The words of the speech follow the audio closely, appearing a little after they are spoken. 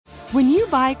When you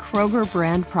buy Kroger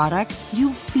brand products,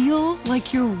 you feel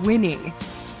like you're winning.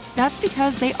 That's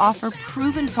because they offer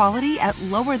proven quality at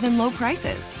lower than low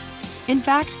prices. In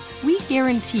fact, we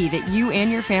guarantee that you and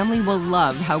your family will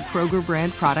love how Kroger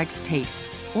brand products taste,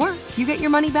 or you get your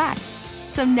money back.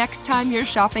 So next time you're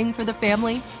shopping for the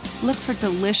family, look for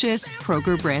delicious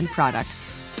Kroger brand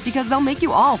products, because they'll make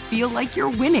you all feel like you're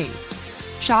winning.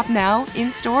 Shop now,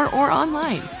 in-store, or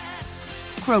online.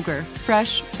 Kroger,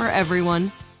 fresh for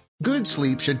everyone. Good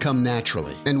sleep should come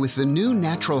naturally, and with the new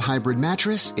Natural Hybrid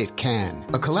mattress, it can.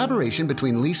 A collaboration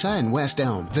between Lisa and West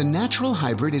Elm, the Natural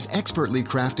Hybrid is expertly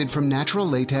crafted from natural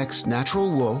latex, natural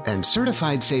wool, and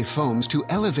certified safe foams to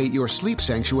elevate your sleep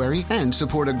sanctuary and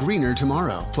support a greener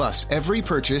tomorrow. Plus, every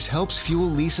purchase helps fuel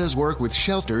Lisa's work with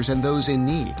shelters and those in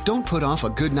need. Don't put off a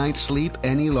good night's sleep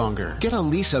any longer. Get a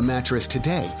Lisa mattress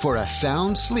today for a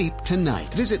sound sleep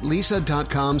tonight. Visit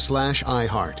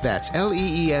lisa.com/iHeart. That's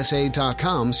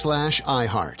LEESA.com/iHeart.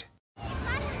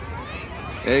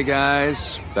 Hey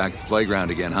guys, back at the playground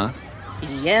again, huh?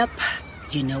 Yep.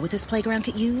 You know what this playground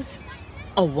could use?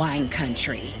 A wine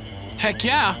country. Heck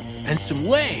yeah, and some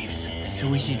waves so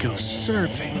we could go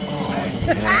surfing. Oh,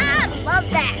 yeah. I love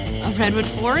that. A redwood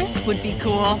forest would be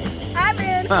cool. I'm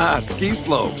in. Ski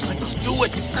slopes. Let's do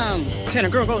it. Can a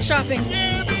girl go shopping?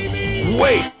 Yeah, baby.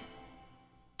 Wait!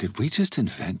 Did we just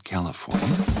invent California?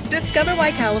 Discover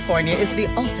why California is the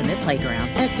ultimate playground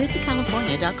at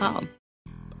visitcalifornia.com.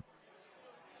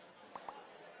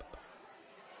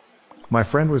 My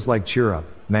friend was like, cheer up,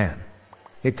 man.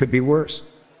 It could be worse.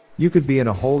 You could be in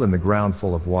a hole in the ground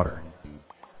full of water.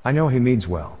 I know he means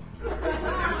well.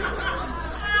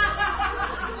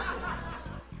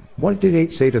 What did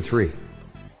 8 say to 3?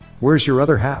 Where's your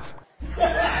other half?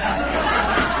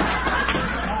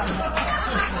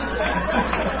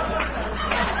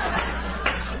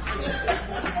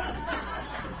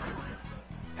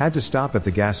 Had to stop at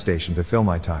the gas station to fill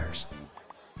my tires.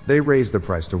 They raised the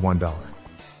price to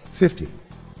 $1.50.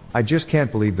 I just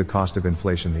can't believe the cost of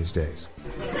inflation these days.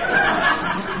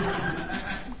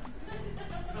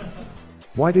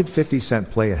 Why did 50 Cent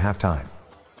play at halftime?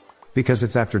 Because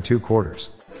it's after 2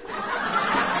 quarters.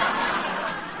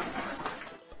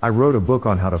 I wrote a book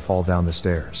on how to fall down the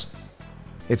stairs.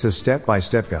 It's a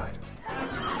step-by-step guide.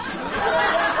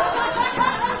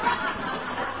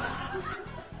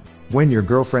 When your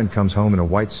girlfriend comes home in a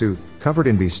white suit, covered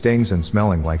in bee stings and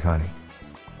smelling like honey,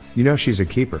 you know she's a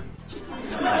keeper.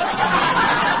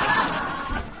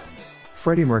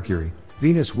 Freddie Mercury,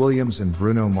 Venus Williams, and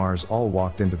Bruno Mars all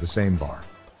walked into the same bar.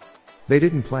 They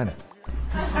didn't plan it.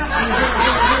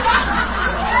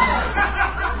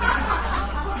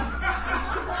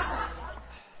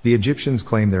 The Egyptians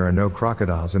claim there are no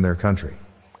crocodiles in their country.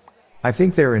 I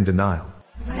think they're in denial.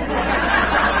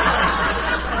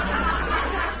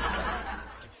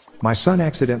 My son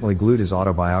accidentally glued his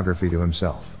autobiography to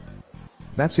himself.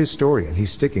 That's his story and he's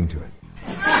sticking to it.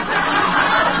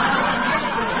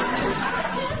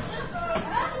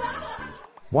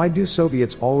 Why do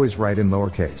Soviets always write in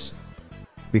lowercase?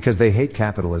 Because they hate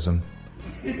capitalism.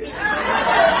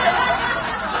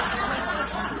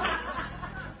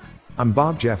 I'm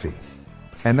Bob Jeffy.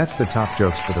 And that's the top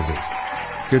jokes for the week.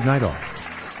 Good night all.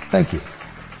 Thank you.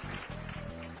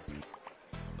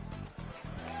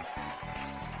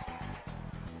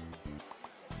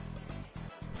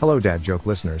 Hello Dad Joke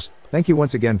listeners, thank you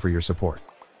once again for your support.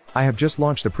 I have just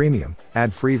launched a premium,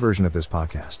 ad-free version of this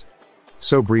podcast.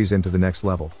 So breeze into the next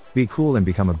level, be cool and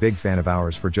become a big fan of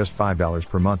ours for just $5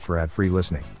 per month for ad-free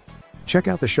listening. Check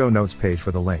out the show notes page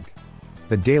for the link.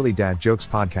 The Daily Dad Jokes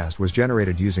podcast was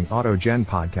generated using AutoGen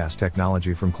podcast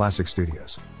technology from Classic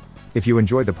Studios. If you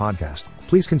enjoyed the podcast,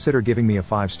 please consider giving me a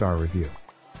 5-star review.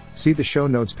 See the show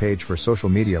notes page for social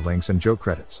media links and joke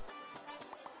credits.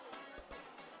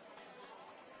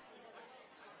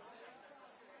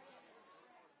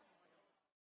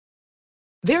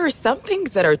 There are some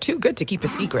things that are too good to keep a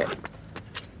secret.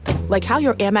 Like how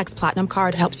your Amex Platinum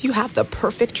card helps you have the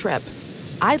perfect trip.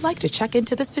 I'd like to check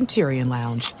into the Centurion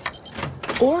Lounge.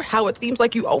 Or how it seems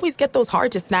like you always get those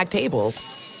hard-to-snag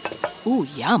tables. Ooh,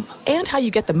 yum. And how you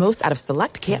get the most out of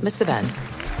select can't-miss events.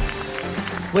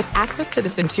 With access to the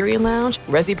Centurion Lounge,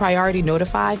 Resi Priority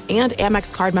Notify, and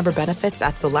Amex card member benefits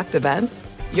at select events,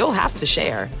 you'll have to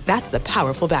share. That's the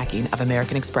powerful backing of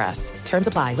American Express. Terms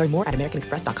apply. Learn more at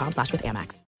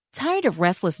americanexpress.com/withAmex. Tired of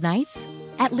restless nights?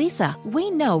 At Leesa, we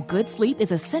know good sleep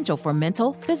is essential for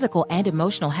mental, physical, and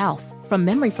emotional health. From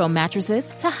memory foam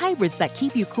mattresses to hybrids that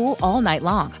keep you cool all night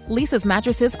long, Lisa's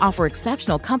mattresses offer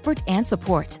exceptional comfort and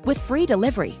support with free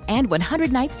delivery and 100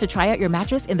 nights to try out your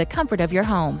mattress in the comfort of your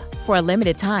home. For a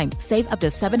limited time, save up to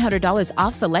 $700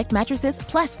 off select mattresses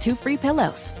plus 2 free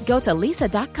pillows. Go to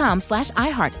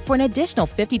lisa.com/iHeart for an additional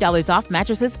 $50 off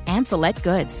mattresses and select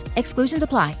goods. Exclusions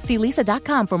apply. See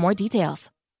lisa.com for more details.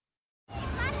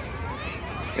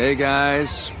 Hey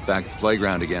guys, back at the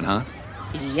playground again, huh?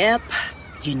 Yep.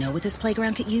 You know what this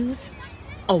playground could use?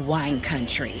 A wine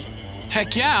country.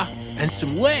 Heck yeah, and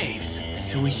some waves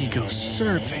so we could go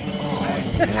surfing. Oh,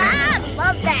 yeah.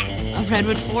 Love that. A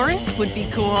redwood forest would be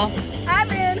cool. I'm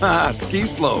in. Ski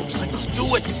slopes. Let's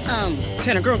do it.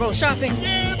 Can a girl go shopping?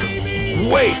 Yeah, baby.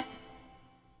 Wait!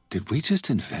 Did we just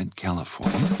invent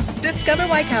California? Discover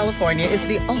why California is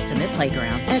the ultimate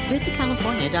playground at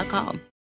visitcalifornia.com.